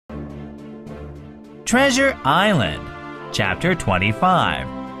Treasure Island, Chapter 25.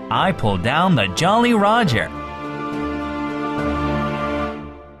 I Pulled Down the Jolly Roger.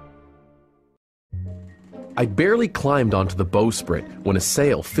 I barely climbed onto the bowsprit when a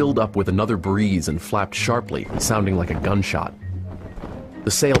sail filled up with another breeze and flapped sharply, sounding like a gunshot.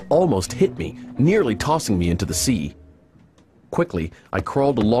 The sail almost hit me, nearly tossing me into the sea. Quickly, I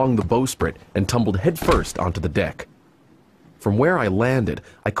crawled along the bowsprit and tumbled headfirst onto the deck. From where I landed,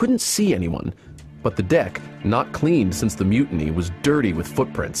 I couldn't see anyone, but the deck, not cleaned since the mutiny, was dirty with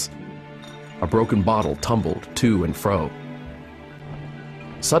footprints. A broken bottle tumbled to and fro.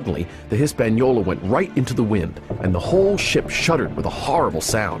 Suddenly, the Hispaniola went right into the wind, and the whole ship shuddered with a horrible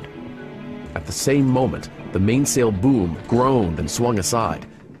sound. At the same moment, the mainsail boomed, groaned, and swung aside,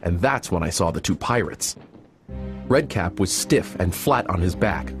 and that's when I saw the two pirates. Redcap was stiff and flat on his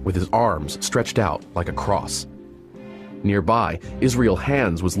back, with his arms stretched out like a cross. Nearby, Israel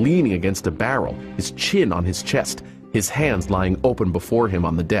Hands was leaning against a barrel, his chin on his chest, his hands lying open before him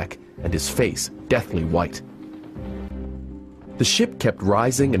on the deck, and his face deathly white. The ship kept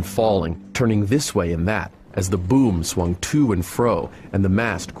rising and falling, turning this way and that, as the boom swung to and fro, and the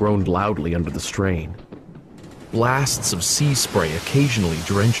mast groaned loudly under the strain. Blasts of sea spray occasionally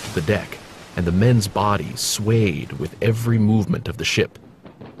drenched the deck, and the men's bodies swayed with every movement of the ship.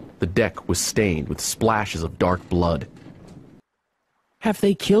 The deck was stained with splashes of dark blood. Have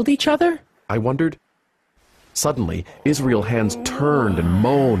they killed each other? I wondered. Suddenly, Israel Hands turned and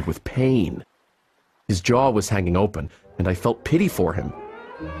moaned with pain. His jaw was hanging open, and I felt pity for him,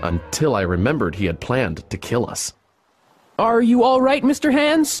 until I remembered he had planned to kill us. Are you all right, Mr.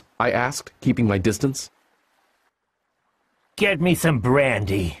 Hands? I asked, keeping my distance. Get me some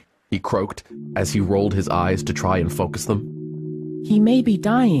brandy, he croaked, as he rolled his eyes to try and focus them. He may be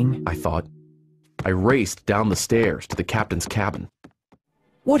dying, I thought. I raced down the stairs to the captain's cabin.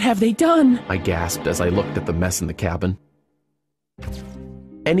 What have they done? I gasped as I looked at the mess in the cabin.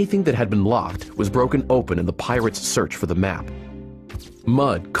 Anything that had been locked was broken open in the pirates' search for the map.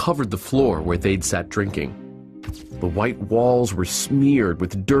 Mud covered the floor where they'd sat drinking. The white walls were smeared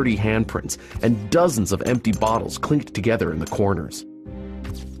with dirty handprints, and dozens of empty bottles clinked together in the corners.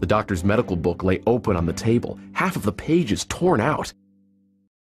 The doctor's medical book lay open on the table, half of the pages torn out.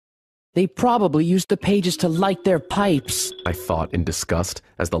 They probably used the pages to light their pipes, I thought in disgust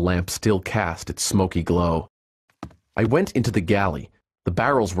as the lamp still cast its smoky glow. I went into the galley. The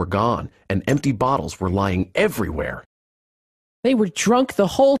barrels were gone, and empty bottles were lying everywhere. They were drunk the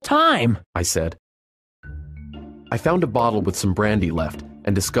whole time, I said. I found a bottle with some brandy left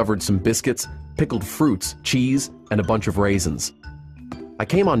and discovered some biscuits, pickled fruits, cheese, and a bunch of raisins. I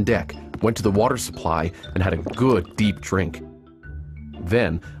came on deck, went to the water supply, and had a good deep drink.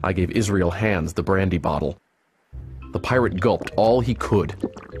 Then I gave Israel Hands the brandy bottle. The pirate gulped all he could.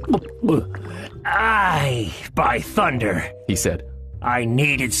 Aye, by thunder, he said. I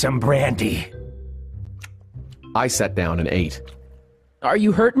needed some brandy. I sat down and ate. Are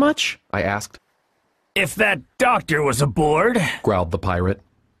you hurt much? I asked. If that doctor was aboard, growled the pirate,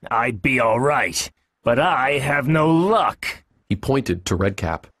 I'd be all right, but I have no luck. He pointed to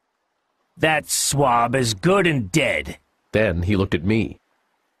Redcap. That swab is good and dead. Then he looked at me.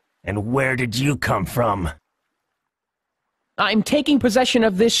 And where did you come from? I'm taking possession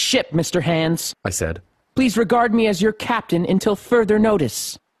of this ship, Mr. Hands, I said. Please regard me as your captain until further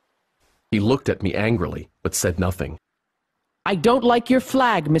notice. He looked at me angrily, but said nothing. I don't like your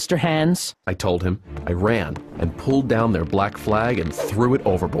flag, Mr. Hands, I told him. I ran and pulled down their black flag and threw it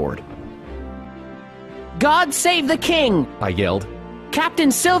overboard. God save the king! I yelled.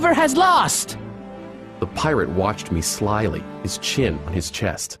 Captain Silver has lost! The pirate watched me slyly, his chin on his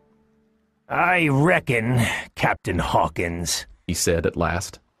chest. I reckon, Captain Hawkins, he said at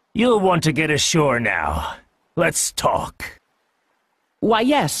last. You'll want to get ashore now. Let's talk. Why,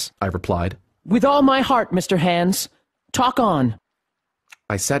 yes, I replied. With all my heart, Mr. Hands. Talk on.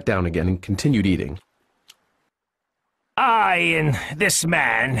 I sat down again and continued eating. I and this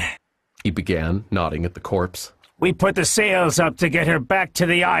man, he began, nodding at the corpse. We put the sails up to get her back to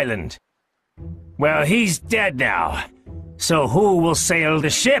the island. Well, he's dead now, so who will sail the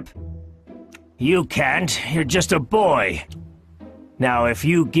ship? You can't, you're just a boy. Now, if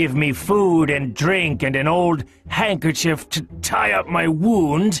you give me food and drink and an old handkerchief to tie up my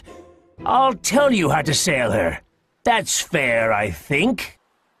wound, I'll tell you how to sail her. That's fair, I think.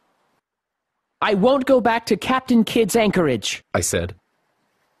 I won't go back to Captain Kidd's anchorage, I said.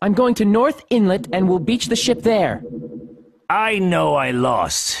 I'm going to North Inlet and we'll beach the ship there. I know I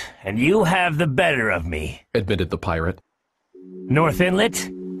lost, and you have the better of me, admitted the pirate. North Inlet?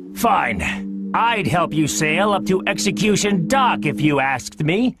 Fine. I'd help you sail up to Execution Dock if you asked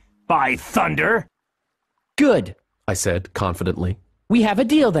me. By thunder! Good. I said confidently. We have a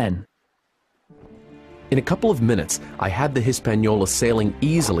deal then. In a couple of minutes, I had the Hispaniola sailing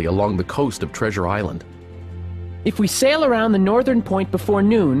easily along the coast of Treasure Island. If we sail around the northern point before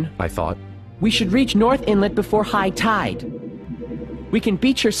noon, I thought. we should reach North Inlet before high tide. We can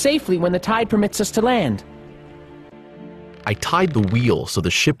beach her safely when the tide permits us to land. I tied the wheel so the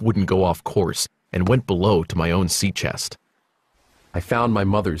ship wouldn't go off course and went below to my own sea chest. I found my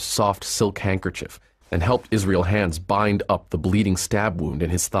mother's soft silk handkerchief and helped Israel Hands bind up the bleeding stab wound in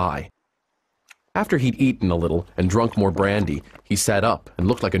his thigh. After he'd eaten a little and drunk more brandy, he sat up and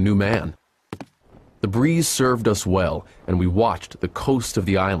looked like a new man. The breeze served us well, and we watched the coast of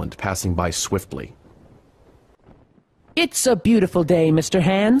the island passing by swiftly. It's a beautiful day, Mr.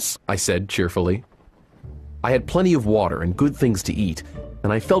 Hands. I said cheerfully. I had plenty of water and good things to eat,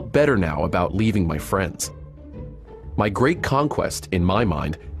 and I felt better now about leaving my friends. My great conquest, in my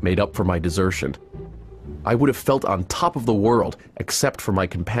mind, made up for my desertion. I would have felt on top of the world except for my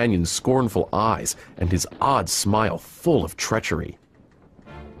companion's scornful eyes and his odd smile full of treachery.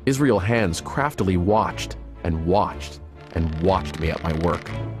 Israel Hands craftily watched and watched and watched me at my work.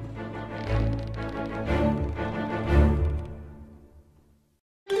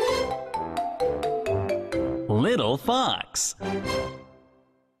 Little Fox.